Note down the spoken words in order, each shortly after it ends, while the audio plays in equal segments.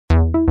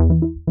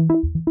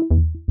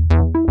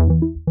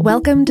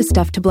Welcome to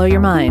Stuff to Blow Your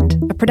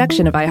Mind, a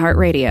production of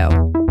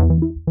iHeartRadio.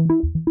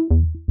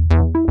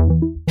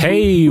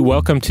 Hey,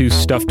 welcome to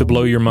Stuff to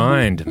Blow Your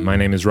Mind. My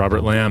name is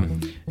Robert Lamb.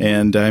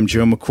 And I'm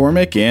Joe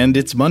McCormick, and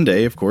it's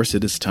Monday. Of course,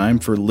 it is time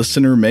for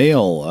listener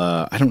mail.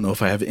 I don't know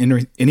if I have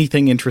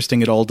anything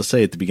interesting at all to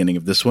say at the beginning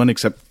of this one,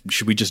 except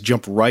should we just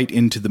jump right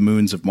into the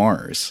moons of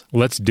Mars?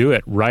 Let's do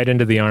it. Right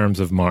into the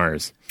arms of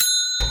Mars.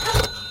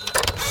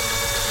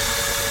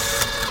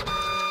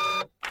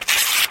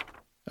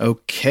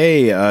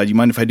 Okay, you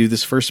mind if I do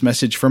this first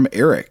message from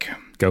Eric?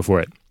 Go for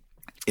it.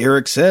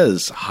 Eric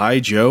says, "Hi,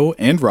 Joe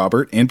and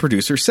Robert and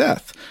producer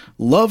Seth.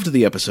 Loved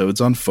the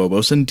episodes on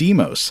Phobos and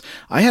Deimos.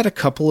 I had a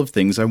couple of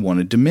things I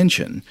wanted to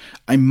mention.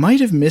 I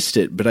might have missed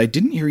it, but I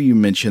didn't hear you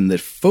mention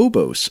that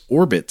Phobos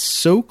orbits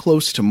so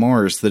close to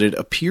Mars that it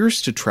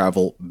appears to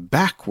travel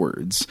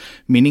backwards,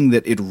 meaning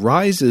that it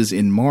rises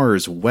in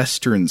Mars'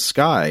 western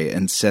sky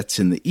and sets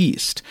in the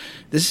east.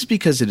 This is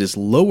because it is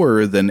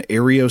lower than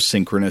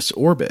areosynchronous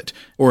orbit,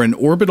 or an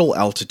orbital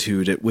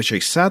altitude at which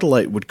a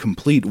satellite would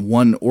complete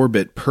one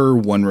orbit per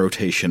one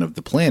rotation of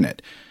the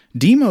planet.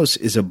 Deimos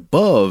is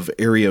above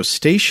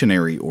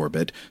areostationary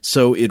orbit,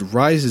 so it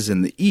rises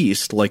in the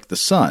east like the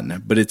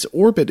sun, but its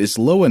orbit is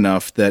low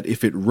enough that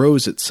if it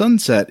rose at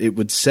sunset, it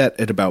would set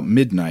at about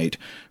midnight,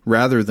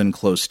 rather than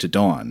close to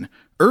dawn.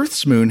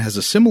 Earth's moon has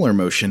a similar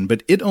motion,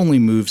 but it only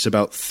moves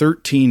about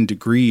 13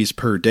 degrees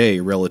per day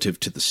relative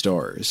to the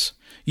stars.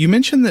 You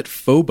mentioned that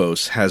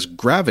Phobos has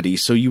gravity,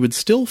 so you would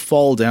still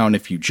fall down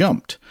if you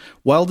jumped.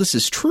 While this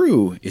is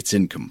true, it's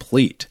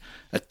incomplete.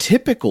 A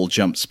typical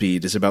jump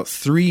speed is about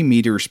 3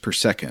 meters per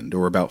second,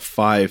 or about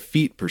 5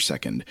 feet per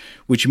second,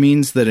 which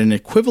means that an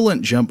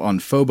equivalent jump on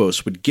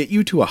Phobos would get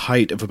you to a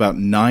height of about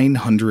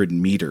 900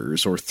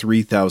 meters, or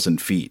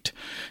 3,000 feet.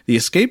 The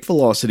escape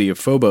velocity of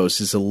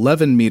Phobos is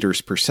 11 meters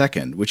per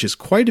second, which is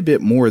quite a bit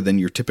more than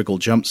your typical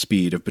jump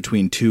speed of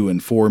between 2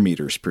 and 4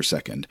 meters per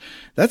second.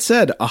 That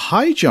said, a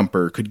high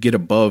jumper could get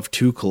above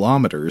 2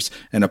 kilometers,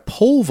 and a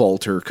pole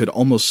vaulter could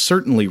almost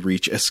certainly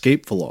reach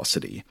escape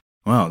velocity.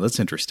 Wow, that's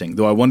interesting.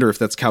 Though I wonder if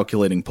that's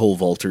calculating pole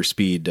vaulter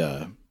speed,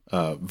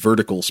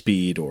 vertical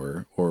speed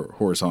or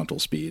horizontal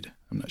speed.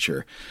 I'm not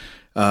sure.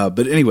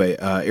 But anyway,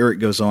 Eric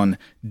goes on,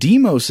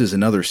 Deimos is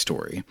another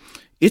story.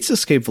 Its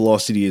escape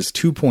velocity is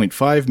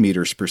 2.5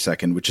 meters per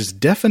second, which is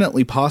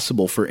definitely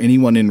possible for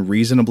anyone in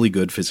reasonably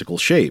good physical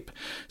shape.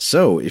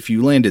 So, if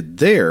you landed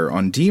there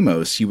on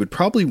Deimos, you would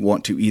probably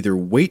want to either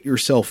weight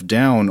yourself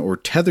down or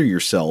tether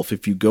yourself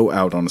if you go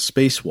out on a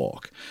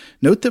spacewalk.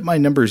 Note that my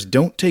numbers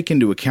don't take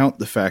into account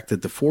the fact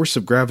that the force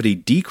of gravity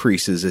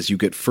decreases as you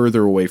get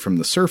further away from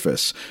the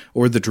surface,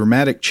 or the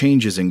dramatic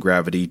changes in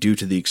gravity due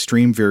to the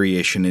extreme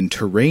variation in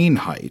terrain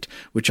height,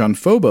 which on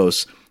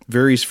Phobos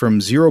varies from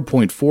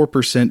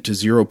 0.4% to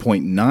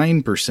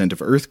 0.9%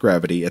 of Earth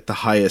gravity at the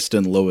highest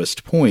and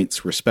lowest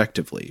points,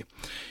 respectively.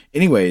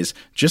 Anyways,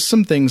 just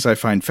some things I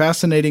find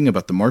fascinating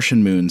about the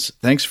Martian moons.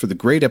 Thanks for the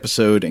great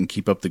episode and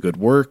keep up the good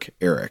work,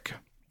 Eric.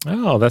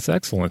 Oh, that's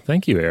excellent.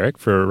 Thank you, Eric,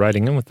 for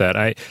writing in with that.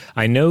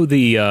 I know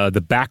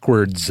the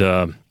backwards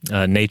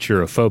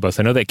nature of Phobos.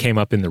 I know that came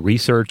up in the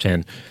research,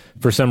 and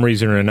for some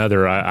reason or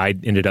another, I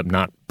ended up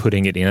not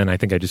putting it in. I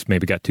think I just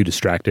maybe got too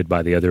distracted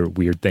by the other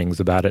weird things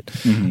about it.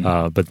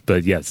 Mm-hmm.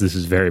 But yes, this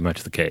is very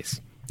much the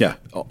case. Yeah,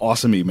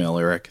 awesome email,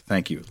 Eric.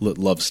 Thank you.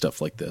 Love stuff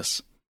like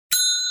this.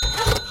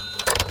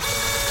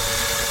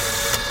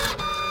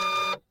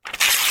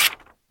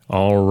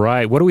 All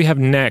right. What do we have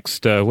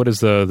next? What does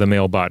the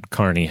mailbot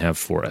Carney have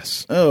for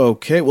us?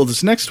 Okay. Well,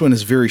 this next one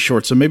is very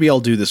short, so maybe I'll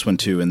do this one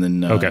too, and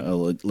then okay.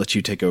 I'll let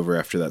you take over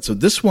after that. So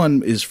this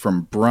one is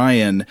from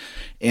Brian,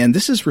 and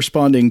this is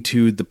responding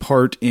to the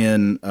part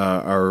in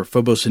our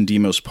Phobos and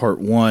Deimos Part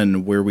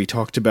 1 where we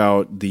talked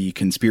about the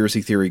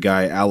conspiracy theory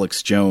guy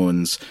Alex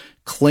Jones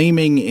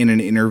claiming in an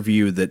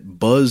interview that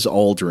Buzz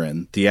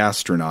Aldrin, the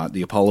astronaut,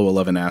 the Apollo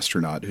 11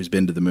 astronaut who's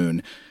been to the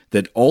moon,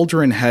 that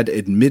Aldrin had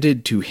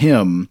admitted to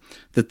him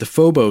that the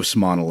Phobos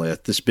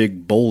monolith, this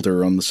big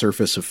boulder on the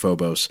surface of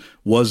Phobos,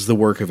 was the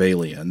work of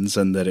aliens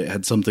and that it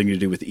had something to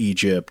do with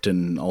Egypt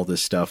and all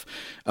this stuff.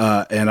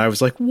 And I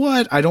was like,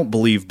 what? I don't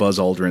believe Buzz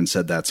Aldrin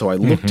said that. So I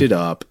looked it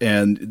up,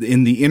 and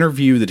in the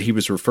interview that he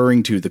was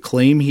referring to, the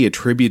claim he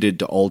attributed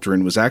to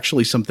Aldrin was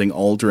actually something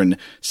Aldrin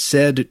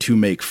said to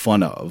make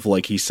fun of.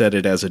 Like, he said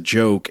it as a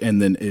joke and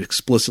then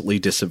explicitly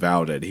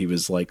disavowed it. He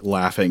was like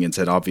laughing and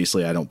said,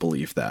 obviously, I don't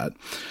believe that.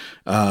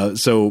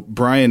 So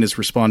Brian is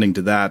responding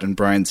to that, and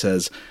Brian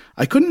says,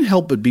 I couldn't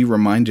help but be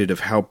reminded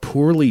of how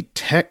poorly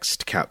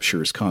text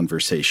captures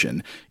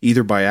conversation,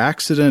 either by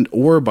accident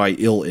or by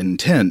ill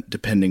intent,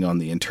 depending on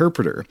the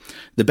interpreter.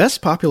 The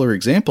best popular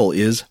example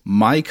is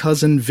My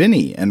Cousin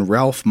Vinny and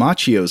Ralph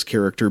Macchio's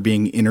character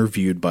being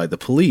interviewed by the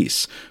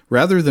police.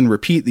 Rather than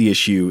repeat the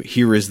issue,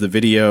 here is the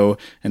video,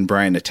 and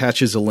Brian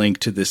attaches a link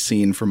to this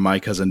scene from My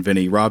Cousin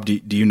Vinny. Rob, do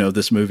you know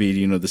this movie? Do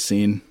you know the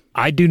scene?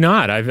 I do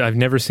not. I've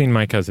never seen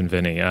My Cousin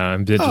Vinny.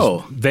 I'm just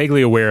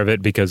vaguely aware of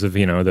it because of,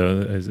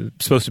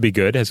 it's supposed to be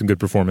good, has some good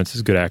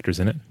performances, good actors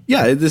in it.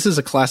 Yeah, this is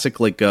a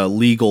classic,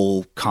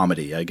 legal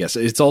comedy, I guess.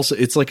 It's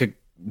like a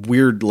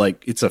weird,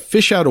 like, it's a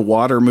fish out of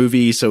water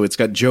movie. So it's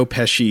got Joe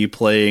Pesci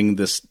playing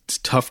this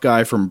tough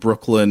guy from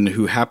Brooklyn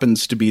who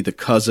happens to be the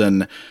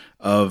cousin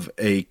of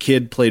a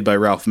kid played by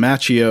Ralph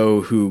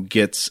Macchio who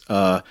gets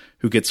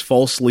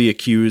falsely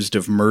accused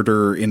of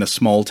murder in a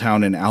small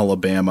town in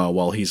Alabama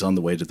while he's on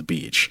the way to the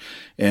beach.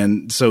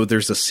 And so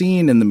there's a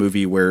scene in the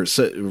movie where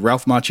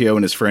Ralph Macchio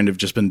and his friend have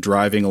just been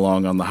driving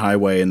along on the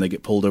highway and they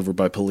get pulled over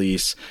by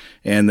police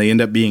and they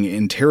end up being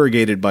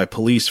interrogated by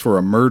police for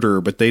a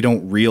murder, but they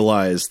don't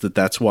realize that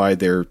that's why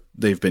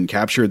they've been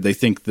captured. They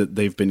think that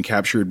they've been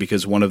captured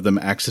because one of them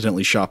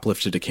accidentally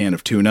shoplifted a can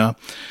of tuna.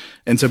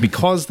 And so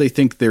because they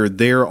think they're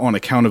there on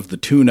account of the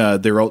tuna,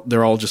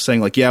 they're all just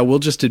saying like, yeah, we'll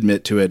just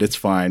admit to it. It's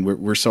fine.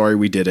 We're sorry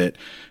we did it.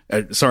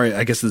 Sorry,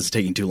 I guess this is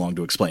taking too long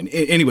to explain.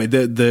 Anyway,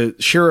 the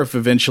sheriff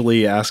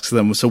eventually asks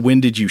them, so when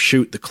did you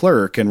shoot the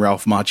clerk? And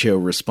Ralph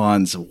Macchio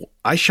responds,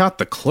 I shot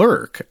the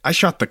clerk.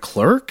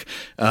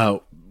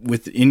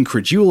 With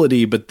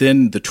incredulity, but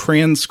then the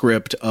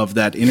transcript of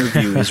that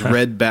interview is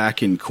read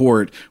back in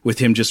court with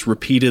him just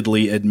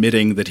repeatedly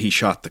admitting that he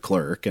shot the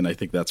clerk. And I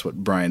think that's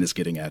what Brian is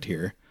getting at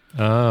here.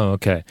 Oh,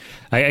 okay.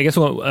 I guess,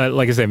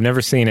 like I said, I've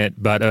never seen it,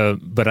 but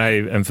I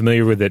am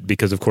familiar with it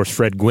because, of course,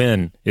 Fred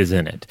Gwynne is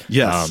in it.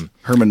 Yes,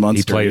 Herman Munster.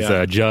 He plays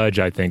a judge,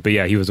 I think. But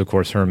yeah, he was, of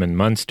course, Herman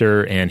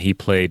Munster, and he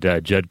played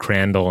Judd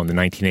Crandall in the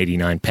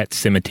 1989 Pet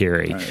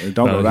Sematary.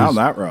 Don't go down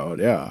that road,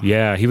 yeah.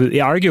 Yeah, he was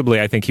arguably,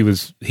 I think he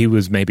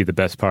was maybe the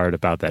best part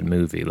about that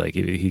movie. Like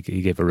he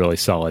gave a really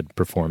solid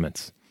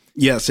performance.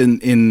 Yes,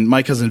 in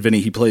My Cousin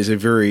Vinny, he plays a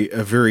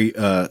very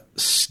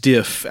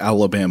stiff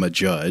Alabama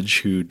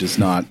judge who does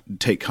not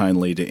take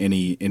kindly to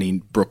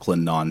any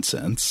Brooklyn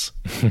nonsense.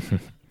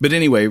 But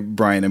anyway,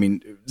 Brian, I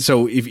mean,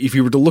 so if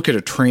you were to look at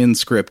a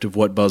transcript of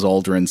what Buzz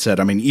Aldrin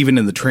said, I mean, even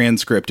in the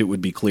transcript, it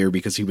would be clear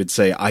because he would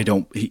say,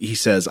 he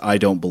says, I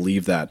don't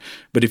believe that.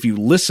 But if you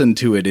listen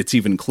to it, it's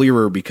even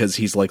clearer because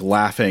he's like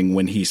laughing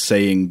when he's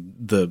saying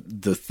the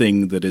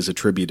thing that is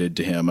attributed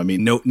to him. I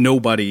mean,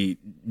 nobody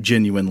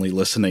genuinely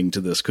listening to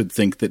this could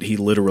think that he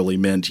literally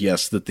meant,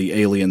 yes, that the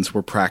aliens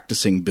were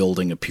practicing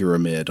building a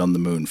pyramid on the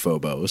moon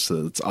Phobos.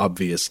 So that's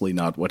obviously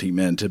not what he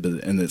meant,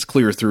 and it's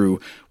clear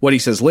through what he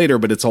says later,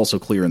 but it's also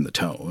clear in the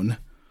tone.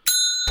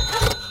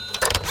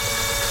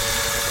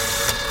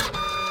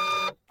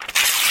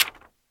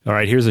 All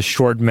right, here's a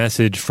short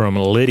message from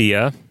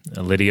Lydia.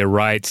 Lydia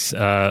writes,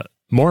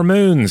 more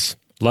moons.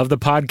 Love the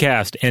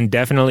podcast and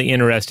definitely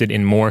interested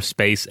in more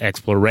space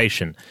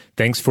exploration.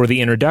 Thanks for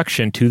the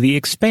introduction to The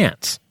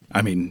Expanse.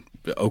 I mean,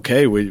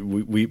 okay,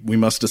 we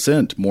must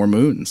ascend. More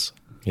moons.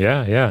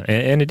 Yeah.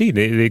 And indeed,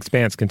 The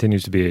Expanse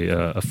continues to be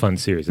a fun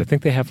series. I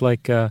think they have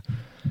like the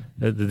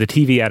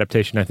TV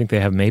adaptation. I think they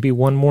have maybe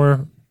one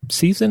more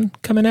season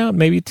coming out,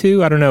 maybe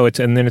two. I don't know.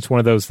 And then it's one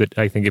of those that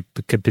I think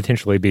it could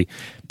potentially be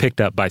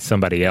picked up by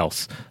somebody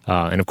else.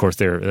 And of course,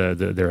 there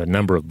are a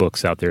number of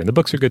books out there, and the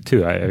books are good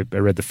too. I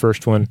read the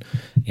first one,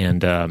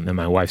 and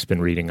my wife's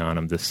been reading on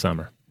them this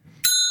summer.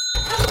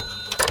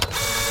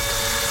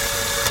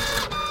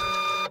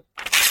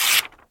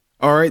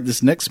 All right,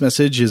 this next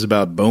message is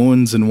about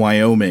bones in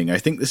Wyoming. I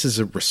think this is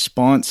a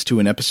response to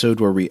an episode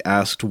where we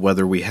asked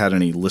whether we had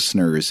any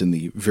listeners in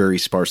the very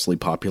sparsely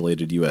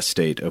populated U.S.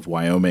 state of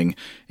Wyoming,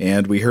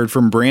 and we heard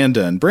from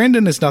Brandon.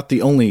 Brandon is not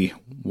the only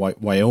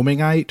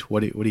Wyomingite.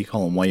 What do you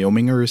call them?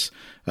 Wyomingers?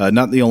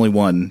 Not the only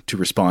one to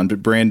respond,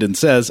 but Brandon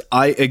says,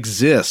 I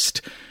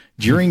exist.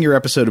 During your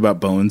episode about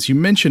bones, you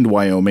mentioned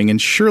Wyoming,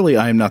 and surely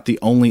I am not the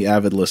only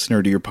avid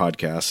listener to your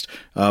podcast,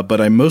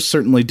 but I most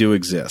certainly do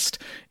exist.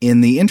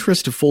 In the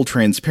interest of full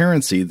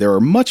transparency, there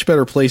are much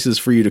better places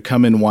for you to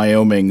come in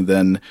Wyoming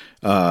than,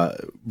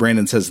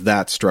 Brandon says,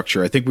 that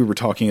structure. I think we were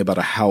talking about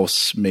a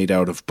house made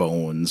out of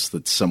bones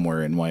that's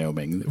somewhere in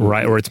Wyoming.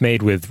 Right, or it's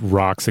made with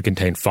rocks that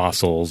contain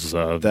fossils.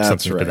 That's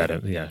something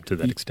right. To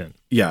that extent.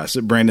 Yeah,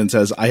 so Brandon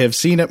says, I have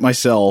seen it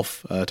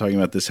myself, talking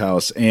about this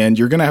house, and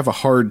you're going to have a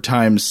hard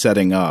time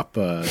setting up.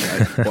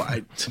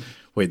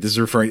 Wait, this is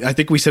referring, I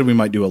think we said we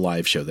might do a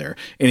live show there.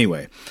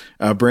 Anyway,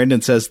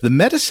 Brandon says, the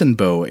Medicine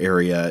Bow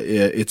area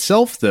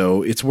itself,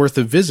 though, it's worth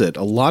a visit.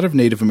 A lot of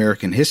Native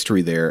American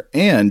history there,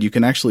 and you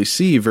can actually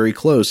see very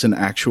close an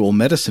actual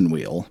medicine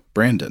wheel.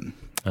 Brandon.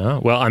 Oh,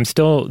 well,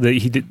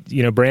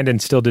 Brandon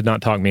still did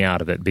not talk me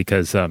out of it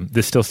because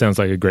this still sounds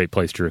like a great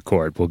place to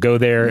record. We'll go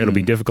there. It'll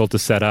be difficult to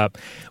set up.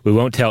 We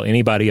won't tell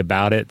anybody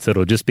about it, so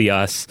it'll just be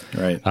us.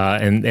 Right.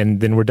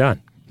 And then we're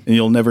done. And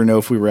you'll never know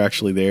if we were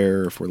actually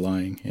there or if we're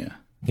lying. Yeah.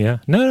 Yeah.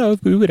 No,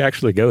 we would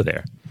actually go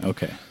there.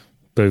 Okay.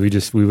 But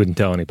we wouldn't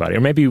tell anybody.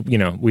 Or maybe,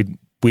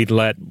 we'd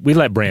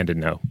let Brandon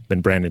know.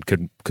 Then Brandon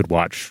could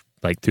watch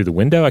like through the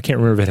window. I can't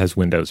remember if it has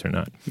windows or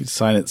not. You'd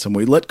sign it some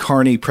way. Let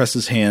Carney press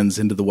his hands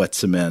into the wet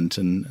cement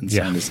and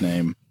sign his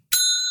name.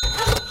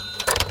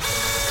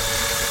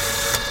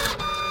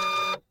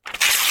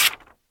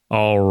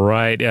 All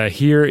right.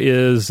 Here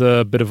is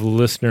a bit of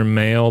listener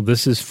mail.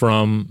 This is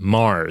from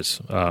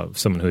Mars,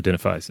 someone who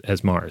identifies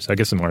as Mars. I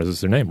guess Mars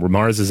is their name.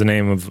 Mars is the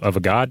name of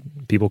a god.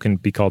 People can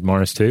be called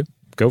Mars too.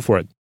 Go for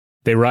it.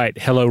 They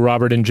write, "Hello,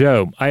 Robert and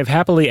Joe. I have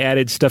happily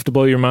added Stuff to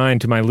Blow Your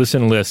Mind to my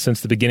listen list since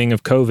the beginning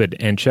of COVID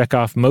and check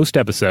off most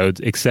episodes,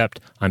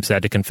 except, I'm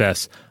sad to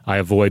confess, I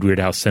avoid Weird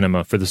House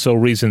Cinema for the sole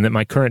reason that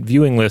my current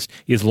viewing list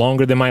is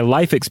longer than my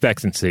life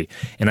expectancy,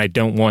 and I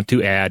don't want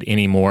to add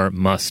any more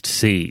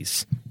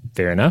must-sees."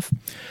 Fair enough.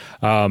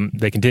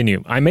 They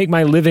continue, "I make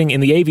my living in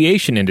the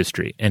aviation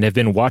industry and have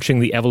been watching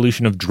the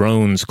evolution of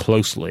drones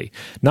closely,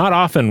 not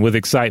often with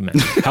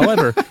excitement.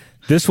 However,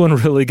 this one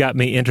really got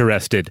me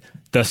interested.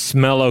 The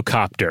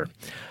Smellocopter.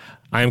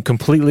 I am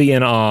completely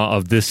in awe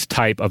of this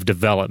type of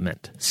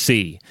development.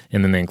 See,"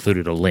 and then they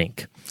included a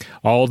link.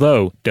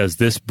 "Although, does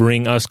this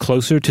bring us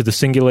closer to the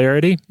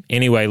singularity?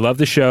 Anyway, love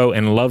the show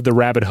and love the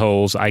rabbit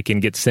holes I can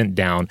get sent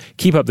down.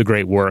 Keep up the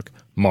great work.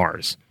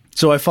 Mars."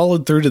 So I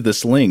followed through to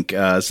this link.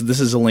 So this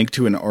is a link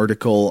to an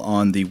article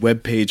on the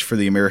webpage for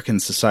the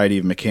American Society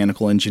of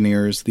Mechanical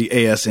Engineers, the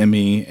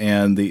ASME,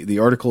 and the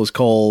article is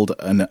called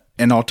An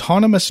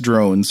Autonomous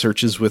Drone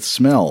Searches with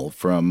Smell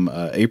from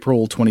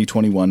April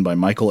 2021 by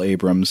Michael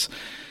Abrams.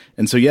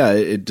 And so, yeah,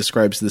 it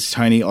describes this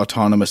tiny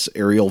autonomous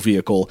aerial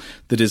vehicle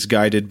that is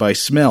guided by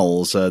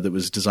smells that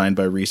was designed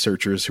by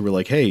researchers who were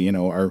like, hey, you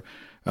know,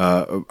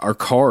 our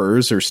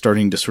cars are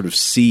starting to sort of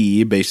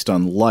see based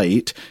on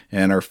light,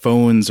 and our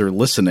phones are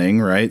listening,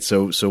 right?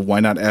 So why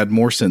not add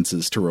more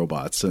senses to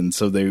robots? And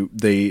so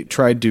they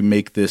tried to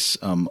make this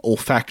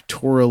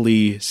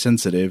olfactorily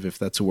sensitive, if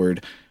that's a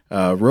word,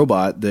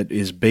 robot that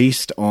is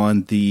based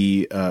on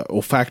the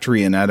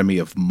olfactory anatomy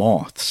of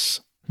moths.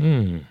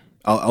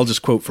 I'll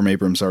just quote from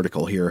Abrams'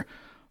 article here.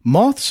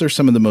 "Moths are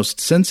some of the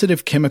most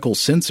sensitive chemical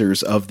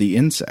sensors of the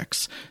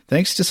insects.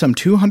 Thanks to some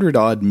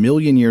 200-odd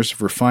million years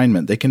of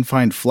refinement, they can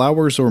find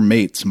flowers or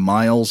mates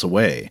miles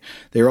away.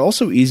 They are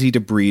also easy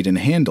to breed and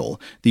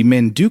handle. The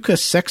Manduca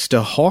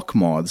sexta hawk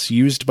moths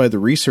used by the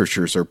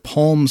researchers are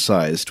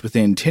palm-sized with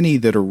antennae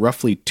that are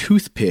roughly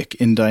toothpick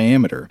in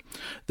diameter.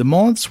 The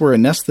moths were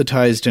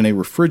anesthetized in a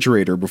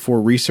refrigerator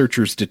before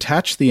researchers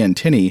detached the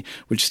antennae,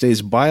 which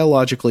stays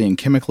biologically and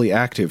chemically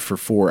active for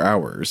 4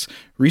 hours.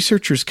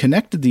 Researchers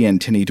connected the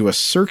antennae to a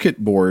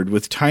circuit board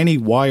with tiny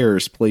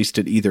wires placed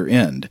at either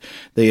end.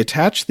 They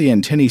attached the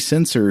antennae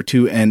sensor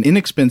to an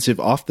inexpensive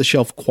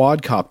off-the-shelf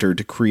quadcopter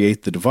to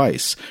create the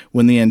device.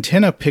 When the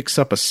antenna picks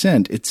up a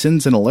scent, it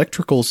sends an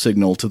electrical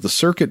signal to the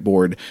circuit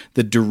board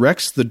that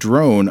directs the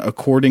drone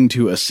according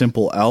to a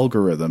simple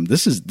algorithm."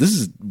 This is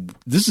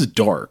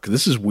dark.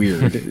 This is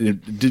weird.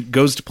 It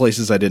goes to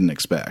places I didn't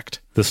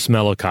expect. The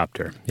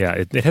Smellocopter. Yeah,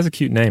 it has a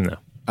cute name, though.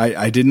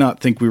 I did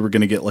not think we were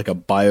going to get like a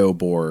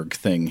Bioborg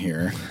thing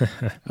here.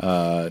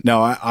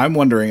 Now, I'm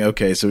wondering,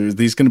 okay, so are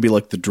these going to be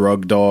like the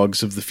drug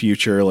dogs of the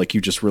future? Like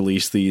you just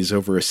release these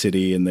over a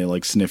city and they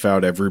like sniff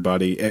out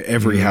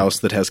every house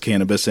that has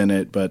cannabis in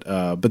it. But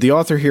the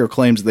author here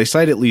claims they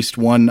cite at least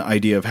one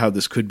idea of how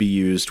this could be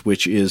used,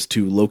 which is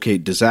to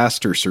locate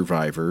disaster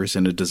survivors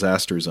in a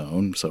disaster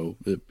zone. So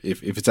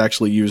if it's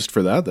actually used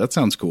for that, that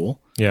sounds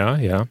cool.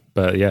 Yeah.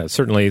 But yeah,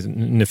 certainly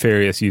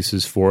nefarious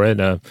uses for it.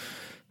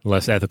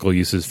 Less ethical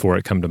uses for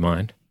it come to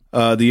mind.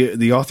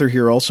 The author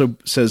here also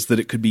says that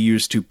it could be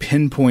used to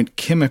pinpoint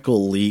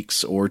chemical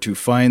leaks or to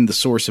find the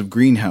source of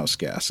greenhouse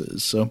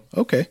gases. So,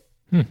 okay.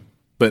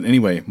 But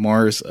anyway,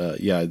 Mars,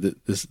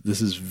 this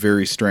is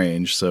very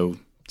strange. So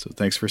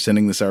thanks for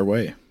sending this our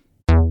way.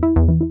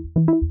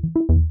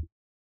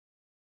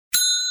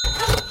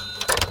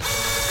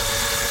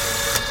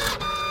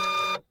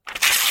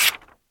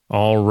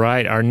 All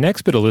right. Our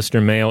next bit of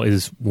listener mail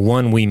is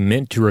one we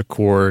meant to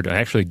record. I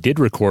actually did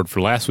record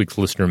for last week's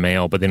listener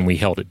mail, but then we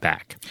held it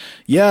back.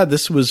 Yeah,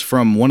 this was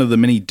from one of the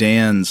many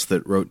Dans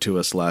that wrote to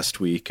us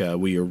last week.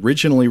 We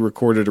originally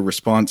recorded a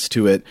response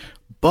to it,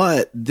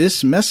 but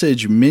this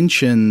message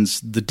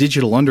mentions the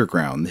Digital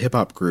Underground, the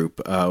hip-hop group,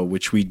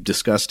 which we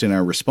discussed in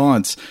our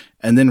response.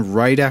 And then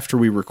right after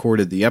we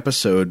recorded the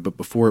episode, but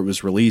before it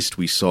was released,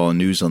 we saw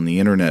news on the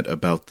internet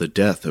about the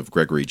death of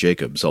Gregory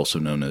Jacobs, also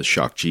known as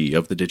Shock G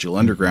of the Digital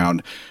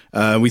Underground.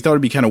 We thought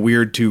it'd be kind of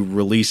weird to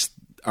release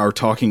our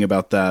talking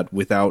about that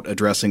without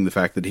addressing the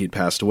fact that he'd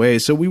passed away,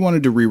 so we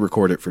wanted to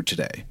re-record it for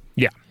today.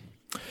 Yeah.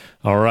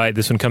 All right,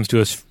 this one comes to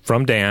us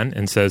from Dan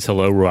and says,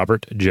 "Hello,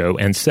 Robert, Joe,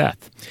 and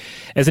Seth.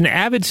 As an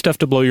avid Stuff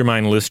to Blow Your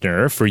Mind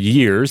listener for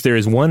years, there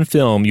is one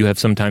film you have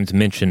sometimes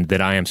mentioned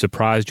that I am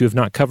surprised you have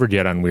not covered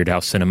yet on Weird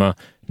House Cinema.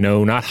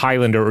 No, not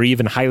Highlander or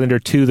even Highlander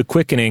 2, The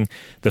Quickening.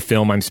 The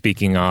film I'm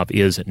speaking of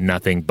is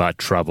Nothing But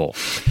Trouble."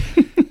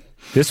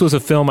 This was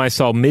a film I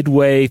saw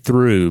midway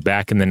through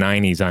back in the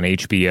 90s on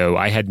HBO.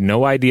 I had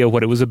no idea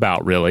what it was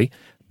about, really,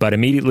 but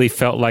immediately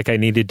felt like I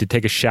needed to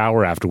take a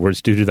shower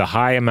afterwards due to the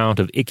high amount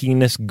of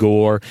ickiness,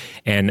 gore,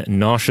 and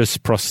nauseous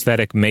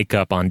prosthetic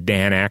makeup on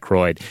Dan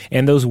Aykroyd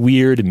and those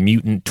weird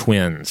mutant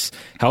twins.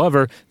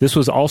 However, this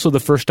was also the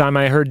first time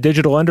I heard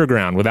Digital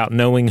Underground without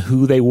knowing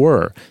who they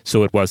were,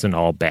 so it wasn't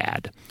all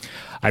bad.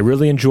 I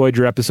really enjoyed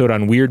your episode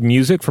on weird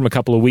music from a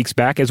couple of weeks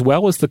back, as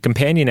well as the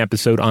companion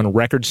episode on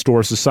Record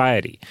Store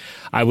Society.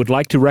 I would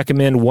like to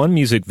recommend one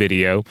music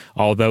video,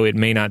 although it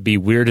may not be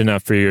weird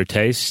enough for your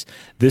tastes.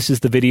 This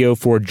is the video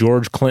for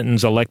George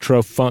Clinton's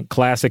electro-funk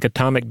classic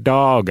Atomic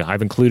Dog.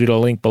 I've included a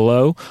link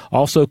below.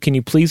 Also, can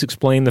you please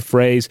explain the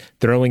phrase,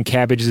 throwing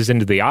cabbages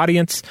into the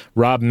audience?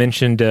 Rob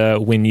mentioned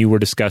when you were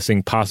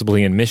discussing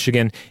Possibly in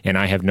Michigan, and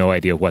I have no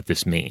idea what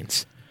this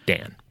means.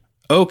 Dan.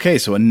 Okay,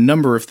 so a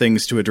number of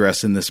things to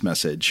address in this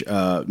message.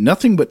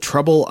 Nothing But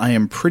Trouble, I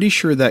am pretty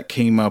sure that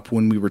came up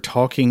when we were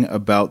talking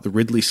about the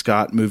Ridley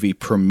Scott movie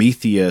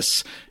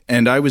Prometheus,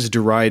 and I was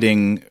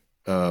deriding,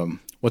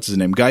 what's his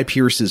name, Guy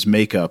Pearce's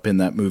makeup in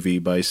that movie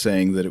by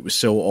saying that it was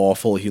so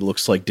awful he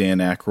looks like Dan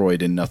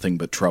Aykroyd in Nothing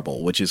But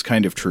Trouble, which is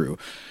kind of true.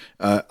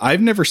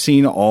 I've never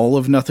seen all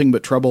of Nothing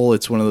But Trouble.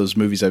 It's one of those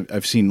movies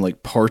I've seen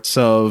like parts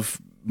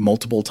of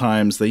multiple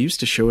times. They used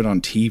to show it on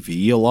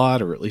TV a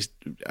lot, or at least,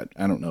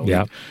 I don't know.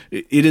 Yeah.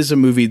 It is a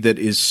movie that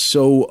is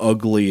so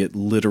ugly it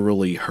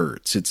literally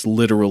hurts. It's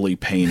literally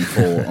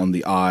painful on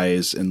the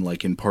eyes and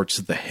like in parts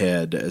of the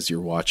head as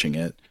you're watching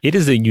it. It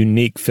is a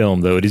unique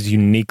film, though. It is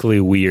uniquely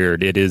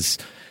weird. It is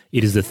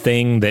the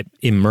thing that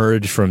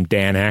emerged from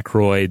Dan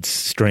Aykroyd's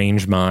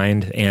strange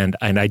mind, and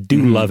I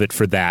do love it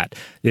for that.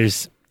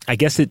 I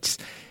guess it's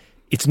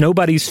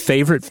nobody's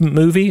favorite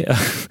movie,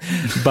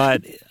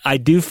 but I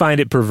do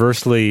find it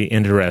perversely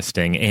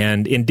interesting.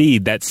 And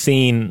indeed, that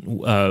scene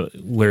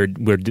where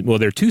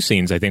there are two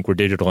scenes, I think, where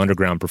Digital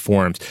Underground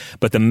performs,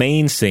 but the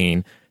main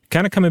scene,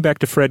 kind of coming back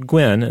to Fred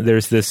Gwynn,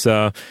 there's this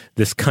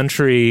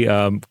country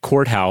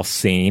courthouse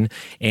scene,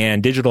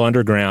 and Digital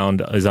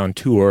Underground is on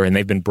tour, and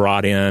they've been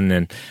brought in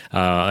and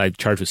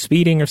charged with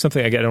speeding or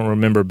something. I don't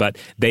remember, but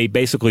they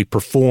basically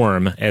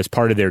perform as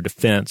part of their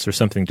defense or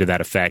something to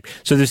that effect.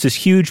 So there's this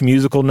huge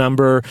musical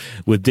number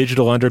with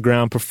Digital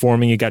Underground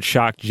performing. You got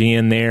Shock G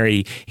in there.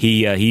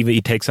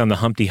 He takes on the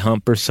Humpty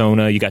Hump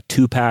persona. You got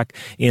Tupac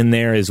in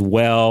there as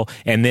well,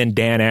 and then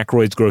Dan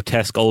Aykroyd's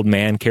grotesque old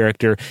man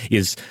character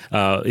is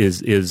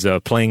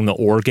playing the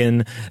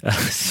organ,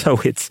 so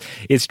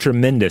it's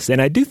tremendous.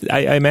 And I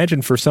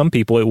imagine for some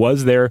people it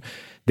was their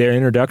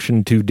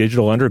introduction to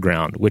Digital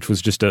Underground, which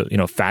was just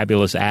a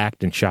fabulous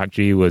act, and Shock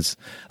G was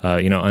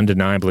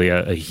undeniably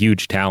a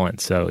huge talent.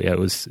 So yeah, it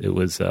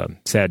was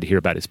sad to hear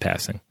about his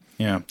passing.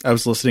 Yeah, I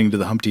was listening to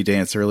the Humpty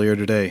Dance earlier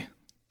today.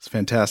 It's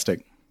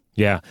fantastic.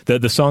 Yeah,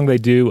 the song they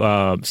do,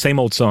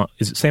 same old song.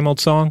 Is it Same Old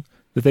Song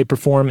that they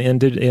perform in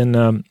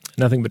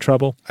Nothing But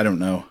Trouble? I don't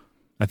know.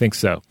 I think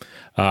so.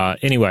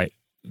 Anyway,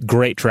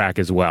 great track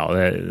as well.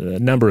 A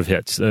number of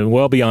hits,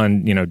 well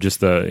beyond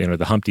just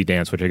the Humpty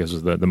Dance, which I guess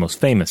was the most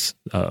famous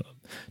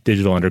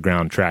Digital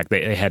Underground track.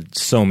 They had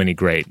so many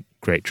great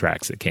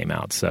tracks that came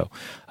out. So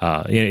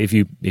if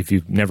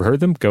you've never heard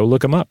them, go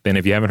look them up. And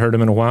if you haven't heard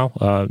them in a while,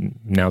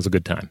 now's a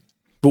good time.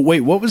 But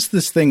wait, what was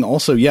this thing?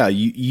 Also, yeah,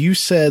 you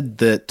said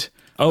that.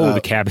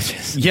 The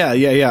cabbages.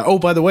 Yeah. Oh,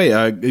 by the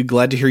way,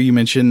 glad to hear you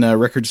mention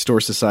Record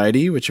Store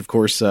Society, which, of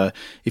course,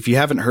 if you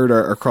haven't heard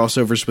our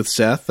crossovers with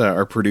Seth,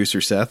 our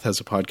producer Seth has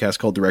a podcast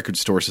called The Record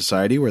Store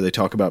Society where they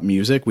talk about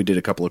music. We did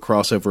a couple of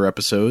crossover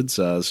episodes,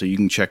 so you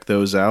can check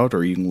those out,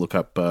 or you can look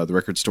up The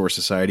Record Store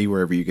Society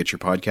wherever you get your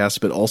podcasts.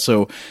 But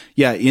also,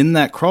 yeah, in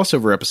that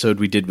crossover episode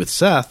we did with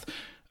Seth,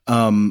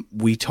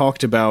 we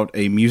talked about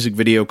a music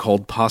video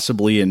called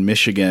Possibly in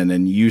Michigan,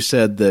 and you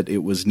said that it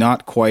was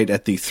not quite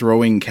at the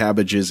throwing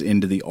cabbages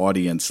into the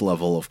audience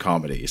level of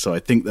comedy. So I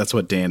think that's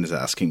what Dan is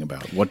asking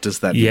about. What does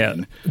that mean? Yeah,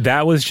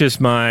 that was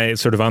just my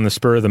sort of on the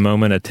spur of the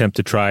moment attempt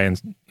to try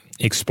and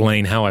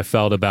explain how I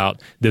felt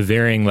about the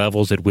varying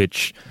levels at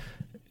which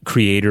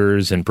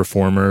creators and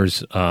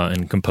performers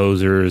and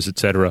composers,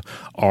 etc.,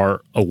 are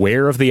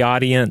aware of the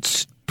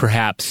audience,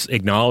 perhaps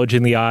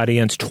acknowledging the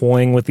audience,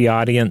 toying with the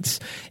audience,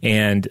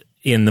 and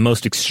in the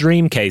most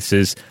extreme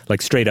cases,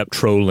 like straight up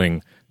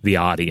trolling the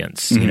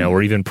audience,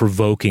 or even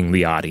provoking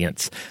the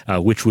audience,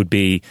 which would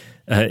be,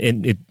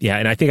 and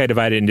I think I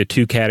divided it into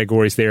two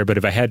categories there, but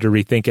if I had to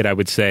rethink it, I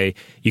would say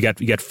you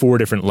got four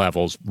different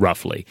levels,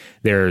 roughly.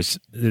 There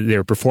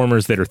are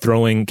performers that are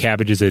throwing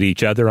cabbages at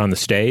each other on the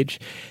stage.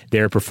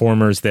 There are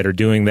performers that are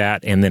doing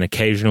that and then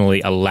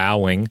occasionally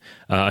allowing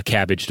a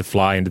cabbage to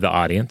fly into the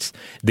audience.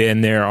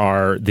 Then there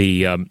are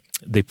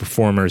the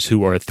performers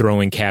who are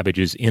throwing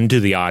cabbages into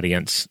the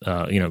audience,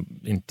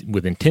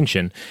 with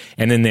intention,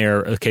 and then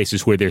there are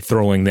cases where they're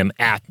throwing them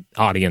at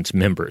audience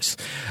members.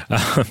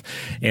 I'm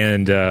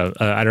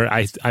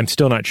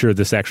still not sure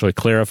this actually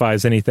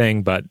clarifies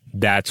anything, but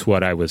that's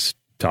what I was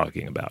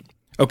talking about.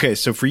 Okay,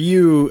 so for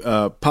you,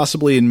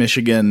 Possibly in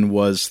Michigan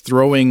was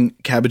throwing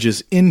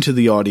cabbages into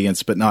the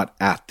audience, but not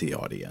at the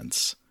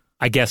audience.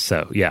 I guess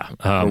so, yeah.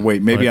 Or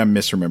wait, maybe I'm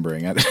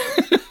misremembering it.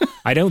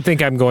 I don't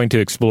think I'm going to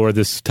explore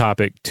this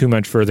topic too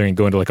much further and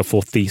go into like a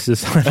full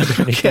thesis on it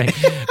or anything.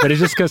 But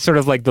it's just sort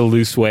of like the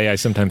loose way I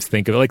sometimes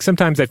think of it. Like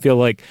sometimes I feel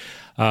like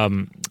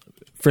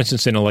for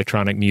instance, in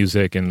electronic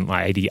music and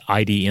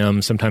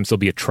IDM, sometimes there'll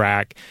be a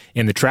track,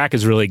 and the track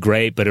is really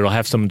great, but it'll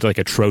have some like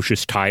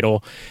atrocious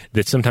title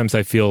that sometimes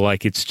I feel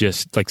like it's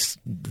just like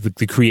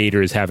the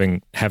creator is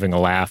having a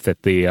laugh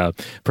at the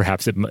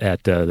perhaps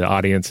at the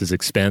audience's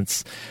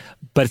expense.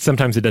 But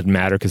sometimes it doesn't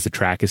matter because the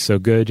track is so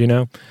good, you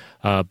know.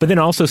 But then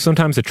also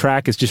sometimes the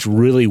track is just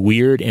really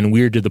weird, and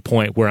weird to the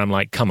point where I'm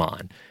like, come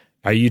on,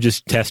 are you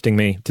just testing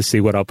me to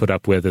see what I'll put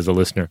up with as a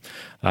listener?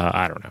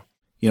 I don't know.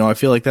 You know, I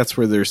feel like that's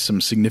where there's some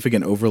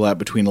significant overlap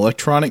between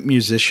electronic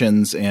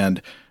musicians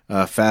and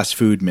fast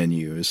food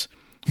menus.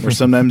 Where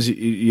sometimes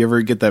you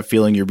ever get that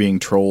feeling you're being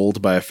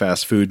trolled by a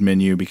fast food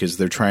menu because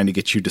they're trying to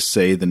get you to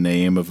say the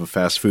name of a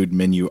fast food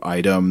menu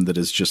item that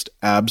is just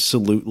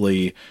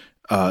absolutely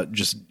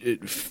just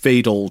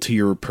fatal to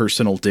your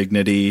personal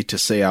dignity to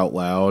say out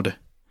loud.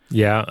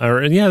 Yeah,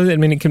 I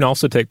mean, it can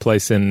also take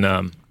place in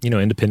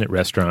independent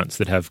restaurants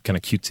that have kind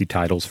of cutesy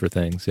titles for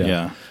things.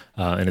 Yeah.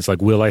 And it's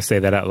like, will I say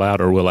that out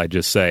loud, or will I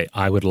just say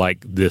I would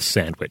like this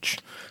sandwich,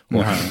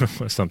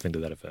 or something to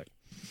that effect?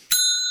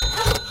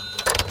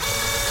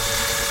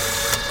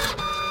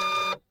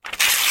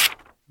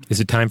 Is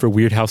it time for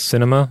Weird House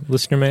Cinema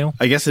listener mail?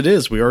 I guess it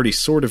is. We already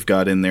sort of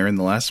got in there in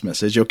the last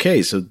message.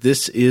 Okay, so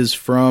this is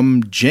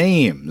from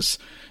James.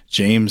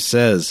 James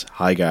says,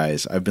 "Hi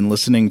guys, I've been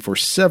listening for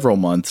several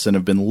months and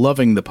have been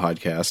loving the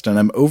podcast, and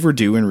I'm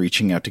overdue in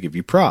reaching out to give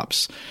you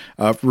props.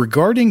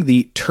 Regarding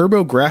the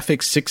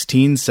TurboGrafx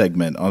 16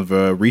 segment of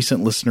a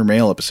recent listener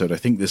mail episode, I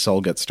think this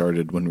all got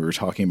started when we were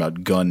talking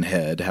about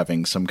Gunhead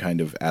having some kind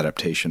of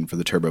adaptation for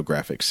the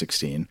TurboGrafx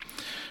 16.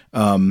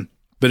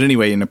 But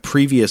anyway, in a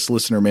previous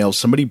listener mail,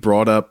 somebody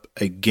brought up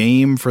a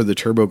game for the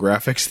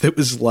TurboGrafx that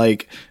was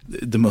like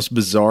the most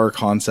bizarre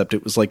concept.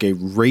 It was like a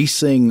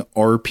racing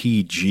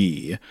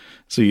RPG.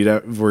 So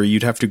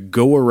you'd have to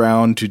go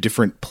around to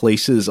different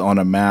places on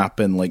a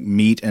map and like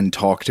meet and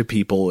talk to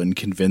people and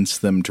convince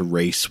them to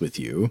race with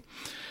you.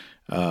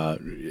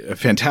 A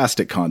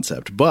fantastic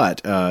concept.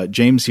 But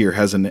James here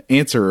has an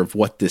answer of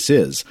what this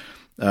is.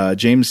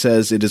 James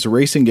says it is a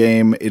racing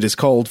game. It is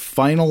called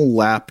Final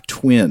Lap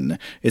Twin.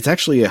 It's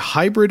actually a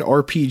hybrid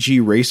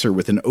RPG racer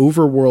with an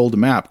overworld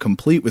map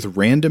complete with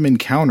random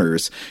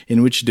encounters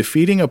in which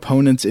defeating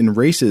opponents in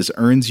races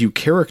earns you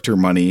character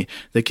money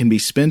that can be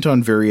spent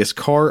on various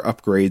car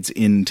upgrades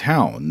in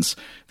towns.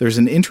 There's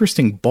an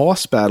interesting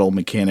boss battle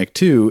mechanic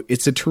too.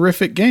 It's a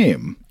terrific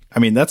game. I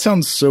mean, that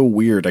sounds so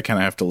weird. I kind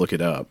of have to look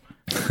it up.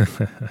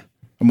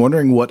 I'm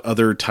wondering what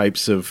other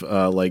types of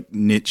like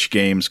niche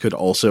games could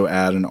also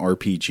add an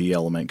RPG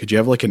element. Could you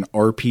have like an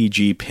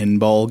RPG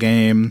pinball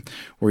game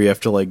where you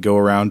have to like go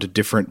around to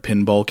different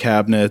pinball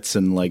cabinets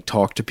and like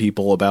talk to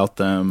people about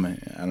them?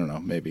 I don't know,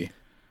 maybe.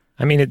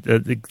 I mean,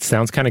 it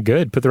sounds kind of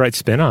good. Put the right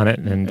spin on it,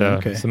 and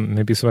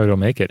maybe somebody will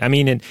make it. I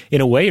mean, in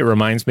a way, it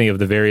reminds me of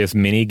the various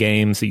mini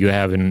games that you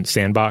have in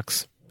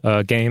sandbox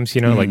games,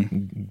 you know, like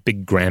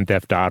big Grand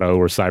Theft Auto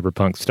or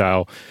Cyberpunk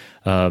style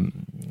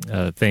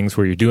things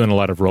where you're doing a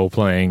lot of role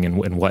playing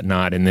and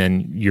whatnot, and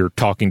then you're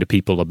talking to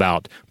people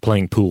about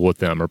playing pool with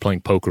them or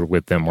playing poker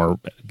with them or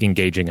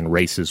engaging in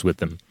races with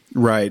them.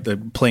 Right,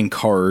 playing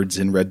cards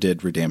in Red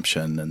Dead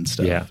Redemption and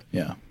stuff.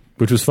 Yeah.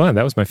 Which was fun.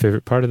 That was my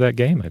favorite part of that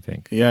game, I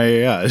think.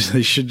 Yeah.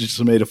 They should just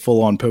have made a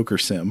full-on poker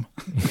sim.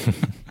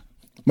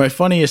 My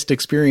funniest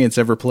experience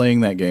ever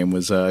playing that game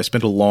was I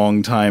spent a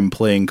long time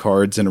playing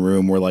cards in a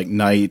room where like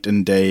night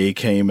and day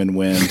came and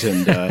went,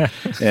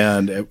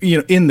 and you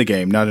know, in the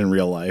game, not in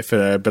real life.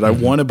 But I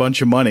won a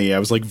bunch of money. I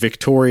was like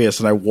victorious,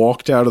 and I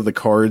walked out of the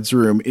cards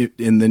room,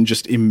 and then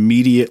just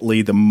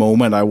immediately, the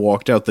moment I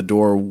walked out the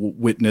door,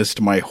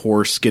 witnessed my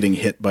horse getting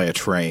hit by a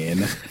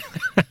train.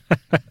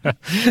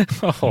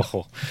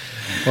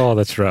 Oh,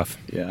 that's rough.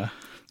 Yeah,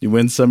 you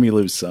win some, you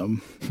lose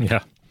some.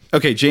 Yeah.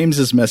 Okay,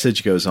 James's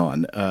message goes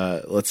on.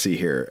 Let's see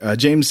here.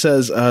 James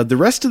says, the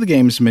rest of the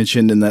games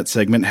mentioned in that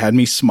segment had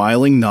me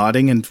smiling,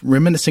 nodding, and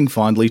reminiscing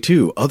fondly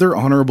too. Other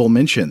honorable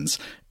mentions: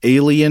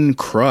 Alien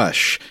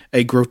Crush,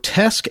 a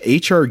grotesque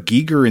H.R.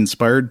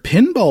 Giger-inspired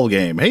pinball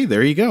game. Hey,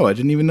 there you go. I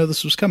didn't even know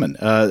this was coming.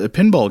 A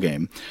pinball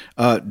game.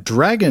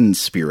 Dragon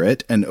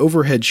Spirit, an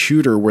overhead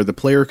shooter where the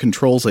player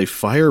controls a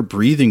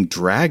fire-breathing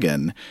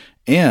dragon.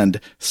 And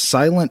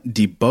Silent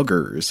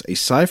Debuggers, a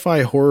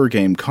sci-fi horror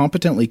game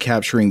competently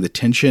capturing the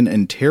tension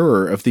and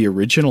terror of the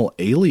original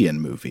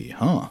Alien movie.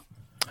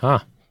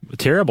 A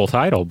terrible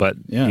title, but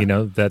you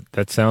know,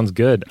 that sounds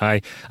good. I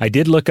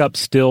did look up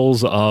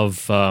stills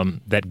of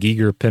that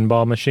Giger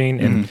pinball machine,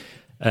 and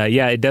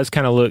it does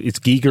kind of look, it's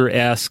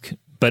Giger-esque,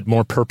 but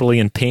more purpley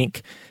and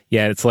pink.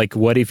 Yeah, it's like,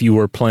 what if you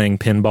were playing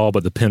pinball,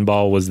 but the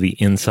pinball was the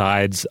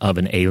insides of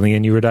an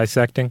alien you were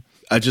dissecting?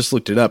 I just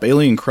looked it up.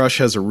 Alien Crush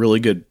has a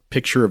really good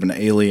picture of an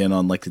alien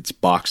on like its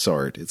box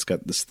art. It's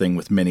got this thing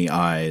with many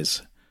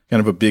eyes, kind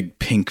of a big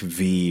pink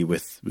V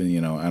with, you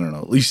know, I don't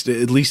know, at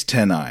least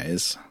 10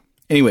 eyes.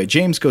 Anyway,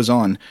 James goes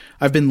on,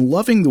 I've been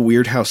loving the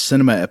Weird House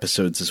Cinema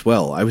episodes as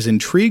well. I was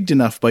intrigued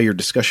enough by your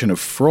discussion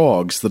of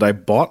frogs that I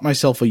bought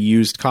myself a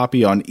used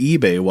copy on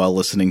eBay while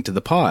listening to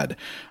the pod.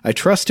 I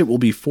trust it will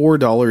be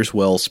 $4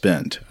 well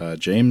spent.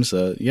 James,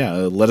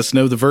 let us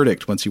know the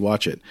verdict once you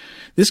watch it.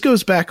 This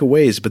goes back a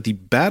ways, but the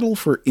Battle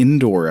for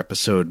Endor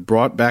episode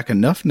brought back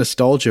enough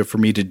nostalgia for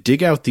me to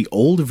dig out the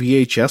old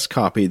VHS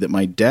copy that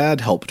my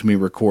dad helped me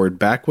record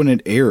back when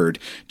it aired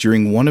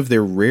during one of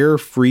their rare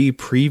free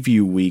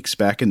preview weeks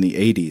back in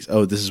the 80s.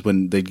 Oh, this is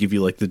when they'd give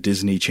you like the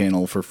Disney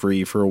Channel for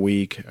free for a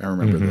week. I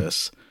remember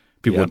this.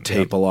 People would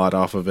tape a lot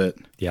off of it.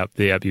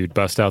 Yep. You'd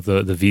bust out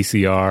the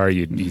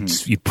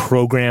VCR. You'd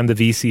program the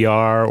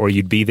VCR, or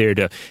you'd be there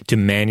to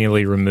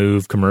manually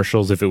remove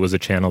commercials if it was a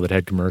channel that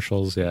had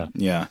commercials. Yeah.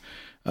 Yeah.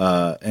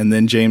 And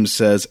then James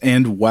says,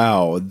 and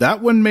wow,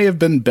 that one may have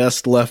been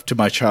best left to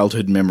my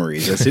childhood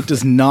memories, as it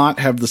does not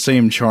have the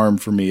same charm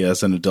for me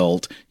as an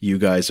adult. You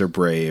guys are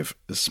brave.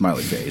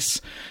 Smiley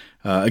face.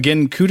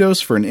 Again, kudos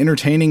for an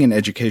entertaining and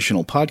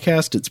educational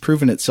podcast. It's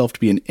proven itself to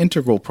be an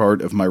integral part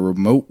of my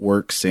remote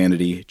work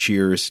sanity.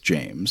 Cheers,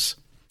 James.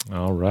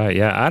 All right.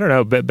 Yeah, I don't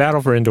know, but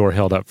Battle for Endor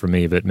held up for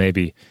me, but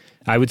maybe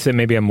I would say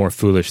maybe I'm more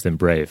foolish than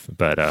brave,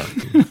 but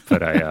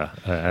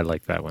I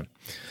like that one.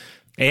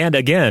 And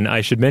again,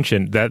 I should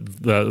mention that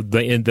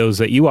those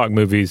Ewok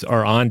movies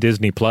are on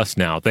Disney Plus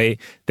now. They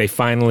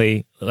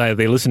finally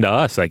they listened to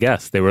us, I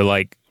guess. They were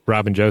like,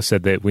 Rob and Joe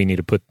said that we need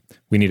to put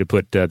the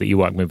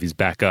Ewok movies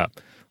back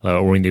up.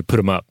 Or we need to put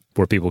them up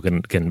where people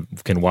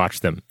can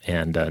watch them,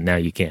 and now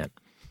you can.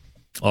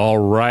 All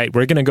right,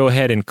 we're going to go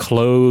ahead and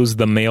close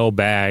the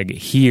mailbag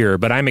here,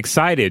 but I'm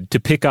excited to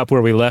pick up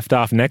where we left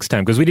off next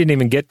time, because we didn't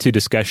even get to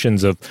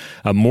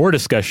more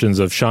discussions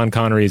of Sean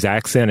Connery's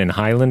accent in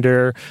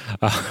Highlander,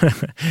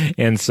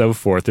 and so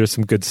forth. There's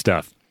some good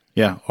stuff.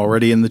 Yeah,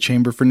 already in the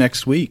chamber for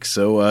next week.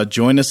 So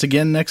join us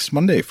again next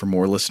Monday for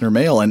more listener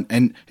mail.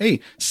 And hey,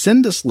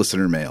 send us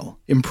listener mail.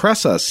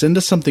 Impress us. Send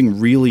us something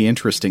really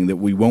interesting that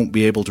we won't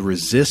be able to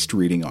resist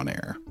reading on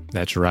air.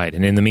 That's right.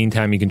 And in the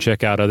meantime, you can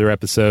check out other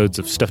episodes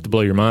of Stuff to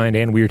Blow Your Mind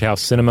and Weird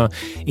House Cinema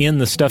in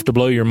the Stuff to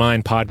Blow Your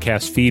Mind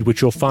podcast feed,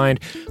 which you'll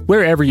find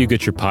wherever you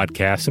get your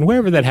podcasts. And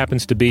wherever that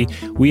happens to be,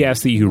 we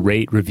ask that you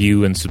rate,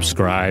 review, and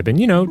subscribe.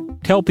 And,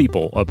 tell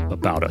people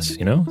about us,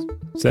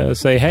 So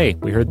say, hey,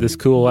 we heard this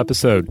cool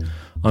episode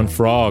on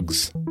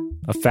frogs,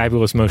 a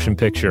fabulous motion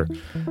picture.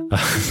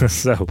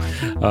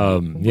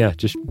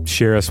 Just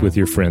share us with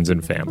your friends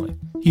and family.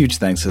 Huge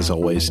thanks, as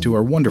always, to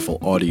our wonderful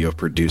audio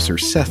producer,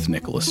 Seth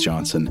Nicholas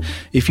Johnson.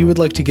 If you would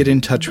like to get in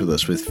touch with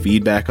us with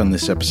feedback on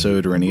this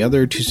episode or any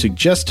other, to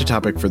suggest a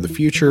topic for the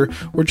future,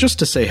 or just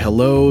to say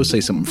hello, say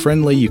something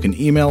friendly, you can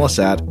email us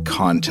at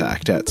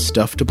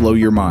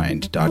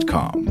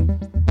contact@stufftoblowyourmind.com.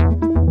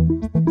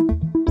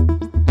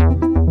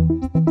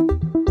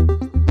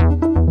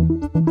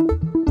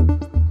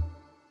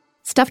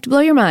 Stuff to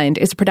Blow Your Mind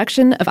is a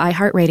production of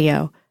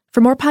iHeartRadio.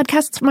 For more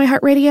podcasts from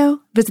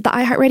iHeartRadio, visit the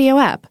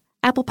iHeartRadio app,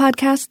 Apple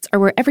Podcasts, or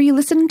wherever you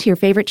listen to your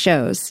favorite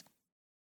shows.